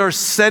 We are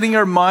setting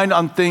our mind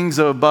on things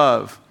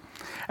above.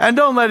 And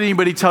don't let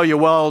anybody tell you,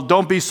 well,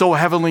 don't be so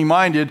heavenly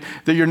minded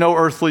that you're no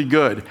earthly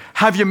good.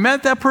 Have you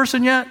met that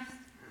person yet?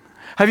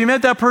 Have you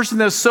met that person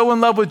that's so in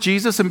love with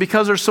Jesus, and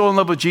because they're so in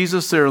love with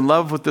Jesus, they're in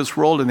love with this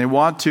world and they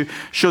want to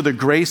show the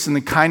grace and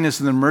the kindness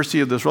and the mercy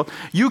of this world?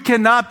 You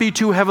cannot be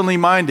too heavenly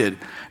minded.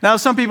 Now,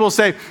 some people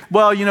say,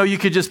 well, you know, you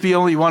could just be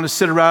only want to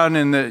sit around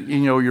in the,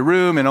 you know, your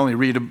room and only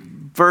read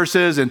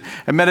verses and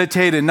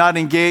meditate and not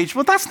engage.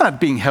 Well, that's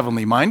not being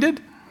heavenly minded.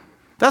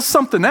 That's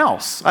something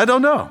else. I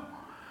don't know.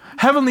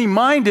 Heavenly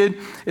minded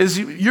is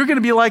you're going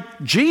to be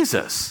like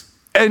Jesus.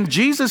 And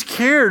Jesus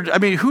cared. I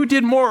mean, who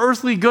did more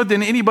earthly good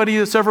than anybody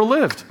that's ever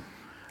lived?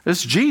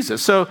 It's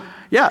Jesus. So,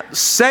 yeah,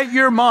 set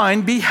your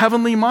mind, be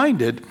heavenly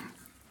minded.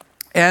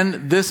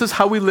 And this is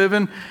how we live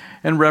in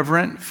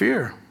reverent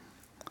fear.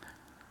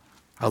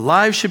 Our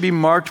lives should be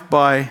marked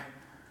by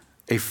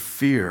a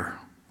fear,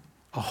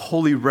 a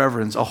holy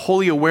reverence, a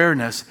holy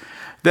awareness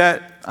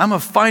that I'm a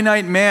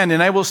finite man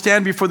and I will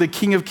stand before the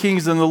King of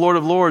Kings and the Lord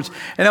of Lords,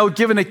 and I will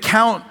give an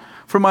account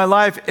for my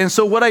life. And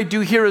so what I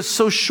do here is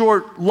so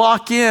short.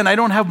 Lock in. I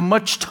don't have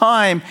much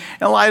time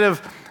in light of,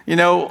 you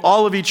know,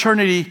 all of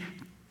eternity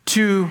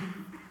to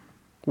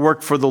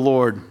work for the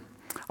Lord.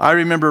 I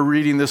remember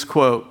reading this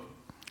quote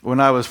when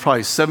I was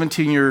probably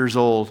 17 years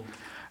old,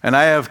 and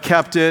I have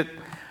kept it.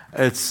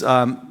 It's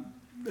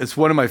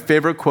one of my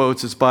favorite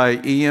quotes. It's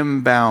by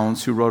E.M.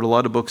 Bounds, who wrote a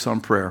lot of books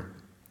on prayer.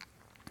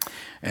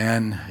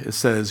 And it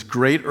says,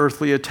 great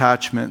earthly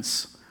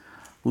attachments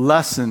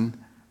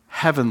lessen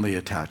heavenly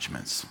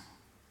attachments.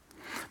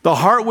 The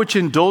heart which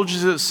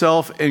indulges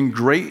itself in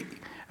great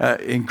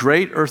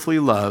earthly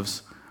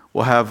loves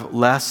will have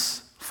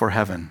less for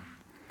heaven.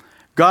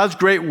 God's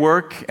great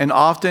work, and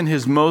often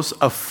his most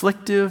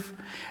afflictive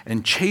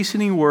and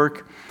chastening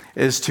work,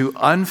 is to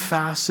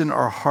unfasten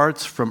our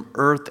hearts from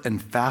earth and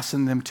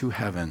fasten them to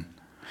heaven,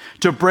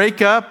 to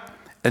break up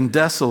and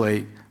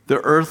desolate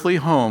the earthly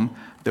home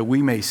that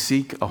we may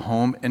seek a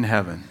home in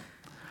heaven.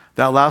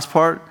 That last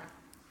part,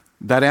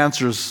 that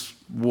answers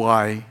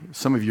why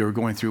some of you are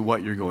going through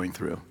what you're going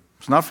through.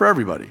 It's not for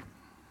everybody.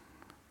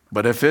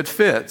 But if it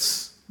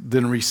fits,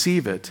 then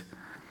receive it.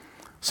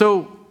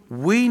 So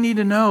we need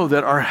to know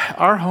that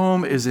our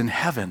home is in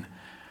heaven.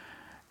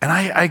 And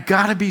I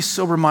got to be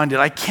sober-minded.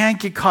 I can't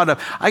get caught up.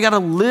 I got to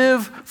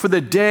live for the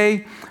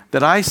day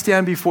that I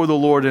stand before the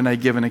Lord and I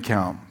give an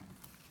account.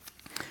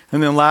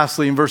 And then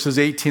lastly, in verses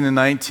 18 and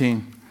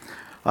 19,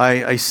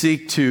 I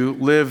seek to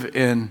live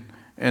in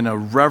a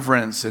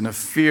reverence and a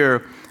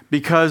fear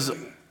because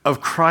of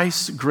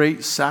Christ's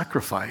great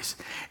sacrifice.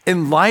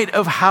 In light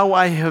of how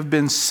I have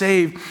been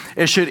saved,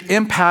 it should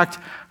impact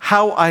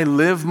how I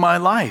live my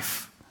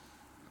life.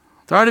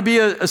 There ought to be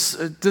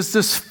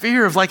this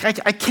fear of like,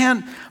 I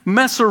can't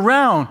mess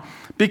around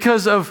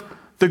because of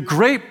the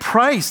great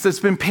price that's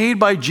been paid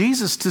by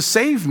Jesus to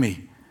save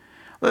me.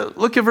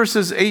 Look at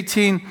verses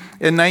 18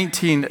 and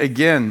 19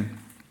 again.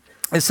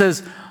 It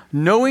says,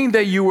 knowing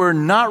that you were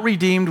not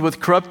redeemed with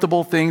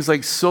corruptible things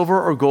like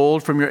silver or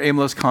gold from your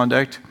aimless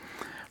conduct,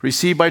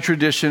 received by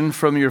tradition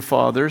from your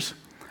fathers,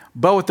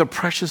 but with the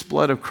precious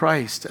blood of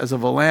Christ, as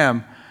of a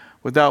lamb,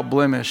 without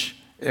blemish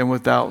and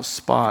without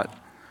spot.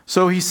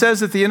 So he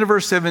says at the end of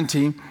verse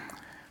 17,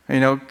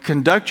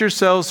 conduct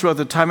yourselves throughout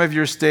the time of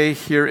your stay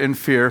here in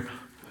fear,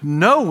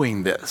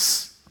 knowing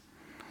this.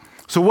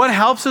 So what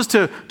helps us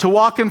to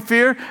walk in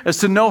fear is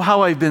to know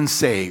how I've been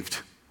saved.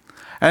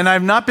 And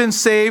I've not been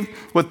saved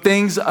with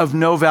things of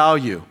no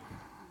value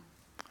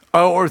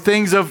or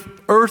things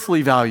of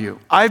earthly value.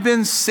 I've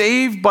been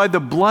saved by the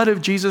blood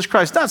of Jesus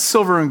Christ, not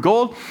silver and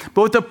gold,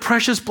 but with the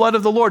precious blood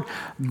of the Lord.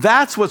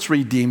 That's what's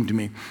redeemed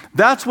me.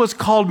 That's what's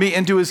called me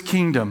into his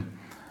kingdom.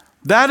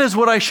 That is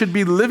what I should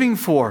be living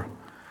for.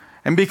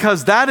 And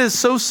because that is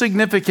so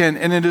significant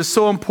and it is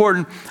so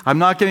important, I'm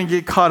not going to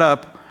get caught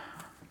up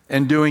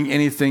in doing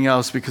anything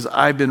else because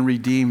I've been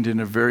redeemed in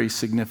a very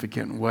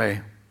significant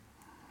way.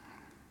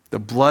 The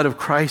blood of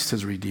Christ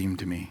has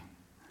redeemed me.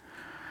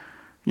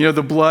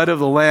 The blood of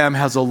the Lamb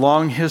has a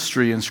long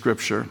history in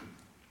Scripture. And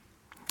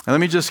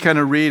let me just kind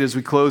of read as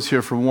we close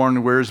here from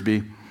Warren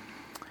Wiersbe.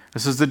 It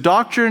says, the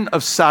doctrine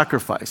of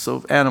sacrifice,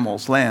 so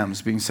animals,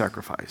 lambs being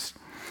sacrificed.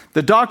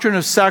 The doctrine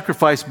of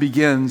sacrifice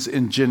begins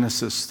in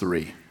Genesis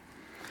 3,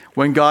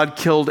 when God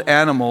killed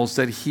animals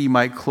that he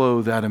might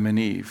clothe Adam and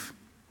Eve.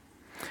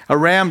 A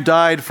ram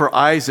died for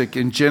Isaac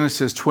in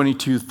Genesis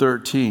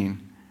 22:13.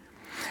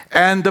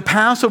 And the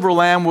Passover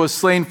lamb was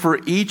slain for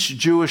each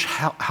Jewish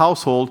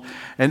household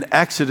in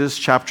Exodus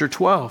chapter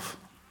 12.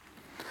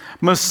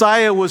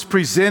 Messiah was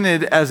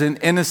presented as an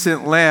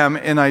innocent lamb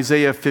in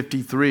Isaiah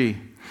 53.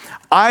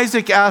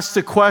 Isaac asked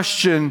the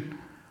question,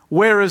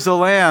 "Where is the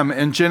lamb?"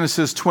 in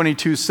Genesis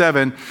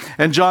 22:7.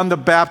 And John the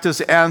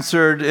Baptist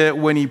answered it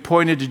when he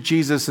pointed to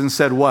Jesus and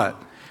said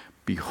what?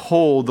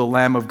 "Behold the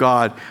Lamb of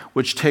God,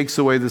 which takes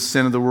away the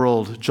sin of the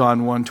world,"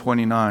 John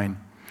 1:29.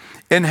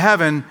 In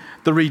heaven,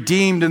 the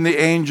redeemed and the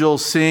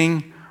angels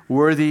sing,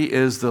 "Worthy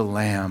is the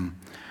Lamb."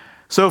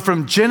 So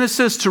from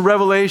Genesis to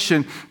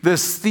Revelation,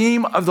 this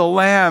theme of the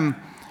Lamb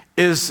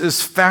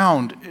is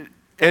found.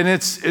 And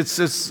it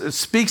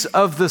speaks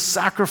of the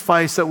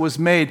sacrifice that was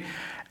made.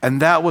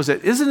 And that was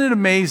it. Isn't it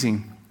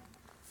amazing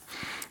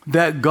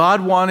that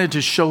God wanted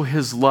to show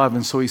his love,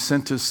 and so he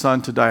sent his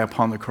son to die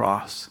upon the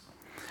cross?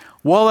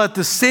 While at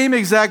the same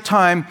exact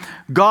time,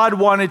 God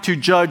wanted to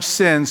judge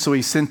sin, so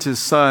he sent his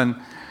son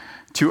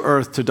to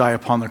earth to die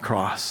upon the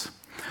cross.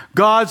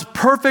 God's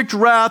perfect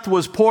wrath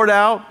was poured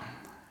out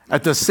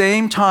at the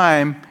same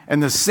time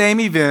and the same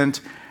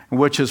event in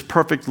which his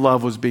perfect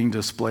love was being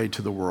displayed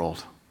to the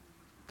world.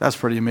 That's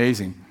pretty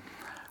amazing.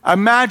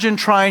 Imagine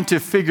trying to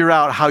figure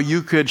out how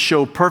you could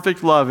show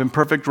perfect love and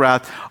perfect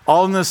wrath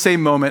all in the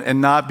same moment and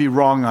not be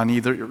wrong on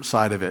either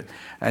side of it.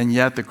 And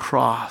yet the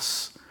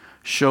cross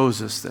shows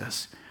us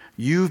this.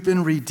 You've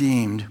been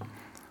redeemed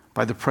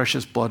by the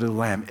precious blood of the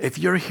Lamb. If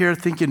you're here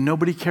thinking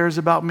nobody cares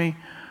about me,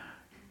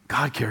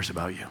 God cares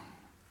about you.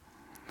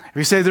 If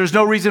you say there's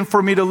no reason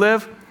for me to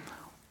live,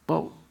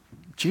 well,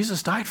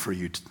 Jesus died for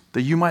you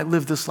that you might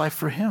live this life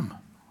for him.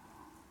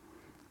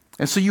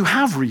 And so you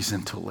have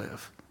reason to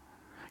live.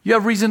 You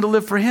have reason to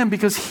live for him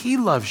because he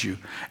loves you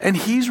and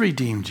he's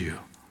redeemed you.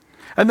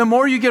 And the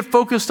more you get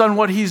focused on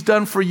what he's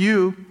done for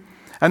you,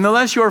 and the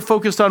less you are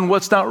focused on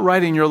what's not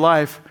right in your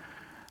life,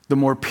 the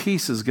more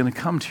peace is going to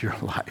come to your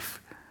life.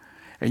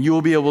 And you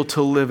will be able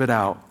to live it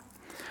out.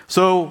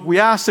 So we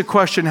ask the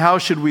question, how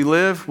should we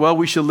live? Well,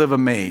 we should live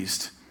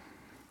amazed.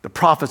 The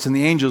prophets and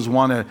the angels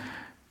want to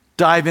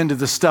dive into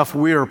the stuff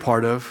we're a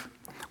part of.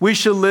 We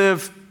should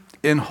live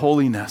in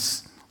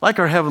holiness, like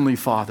our Heavenly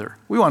Father.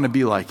 We want to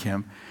be like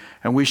him.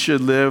 And we should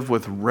live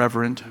with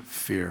reverent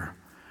fear.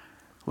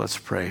 Let's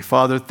pray.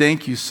 Father,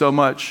 thank you so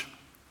much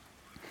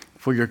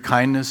for your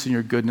kindness and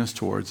your goodness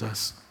towards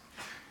us.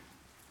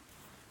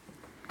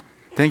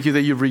 Thank you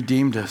that you've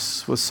redeemed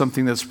us with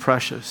something that's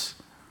precious.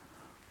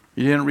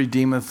 You didn't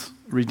redeem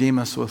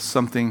us with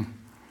something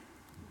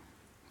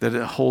that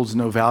it holds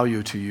no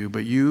value to you,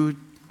 but you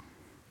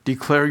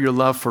declare your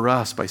love for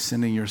us by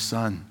sending your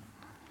Son.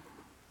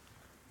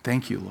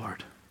 Thank you,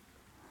 Lord.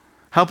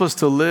 Help us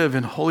to live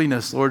in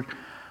holiness, Lord.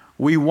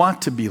 We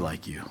want to be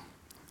like you.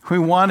 We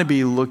want to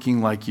be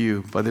looking like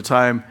you by the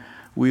time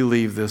we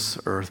leave this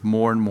earth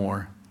more and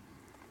more.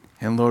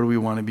 And Lord, we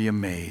want to be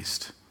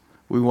amazed.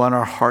 We want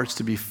our hearts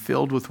to be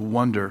filled with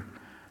wonder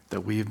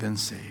that we have been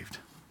saved.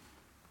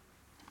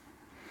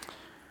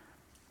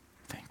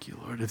 Thank you,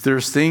 Lord. If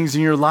there's things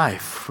in your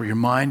life where your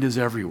mind is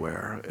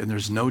everywhere and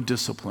there's no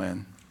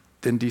discipline,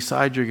 then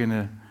decide you're going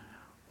to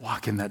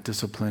walk in that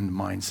disciplined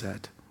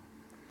mindset.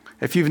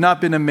 If you've not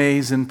been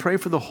amazed, then pray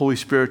for the Holy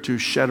Spirit to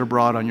shed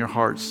abroad on your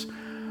hearts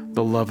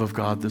the love of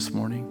God this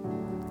morning.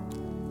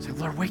 Say,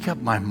 Lord, wake up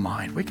my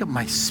mind, wake up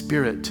my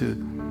spirit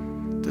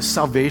to the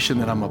salvation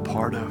that I'm a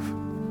part of.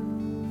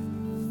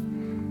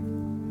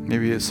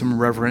 Maybe it's some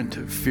reverent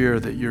fear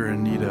that you're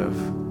in need of.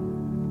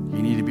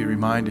 You need to be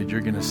reminded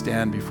you're going to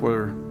stand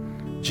before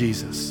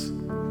Jesus,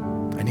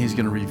 and he's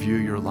going to review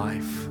your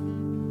life.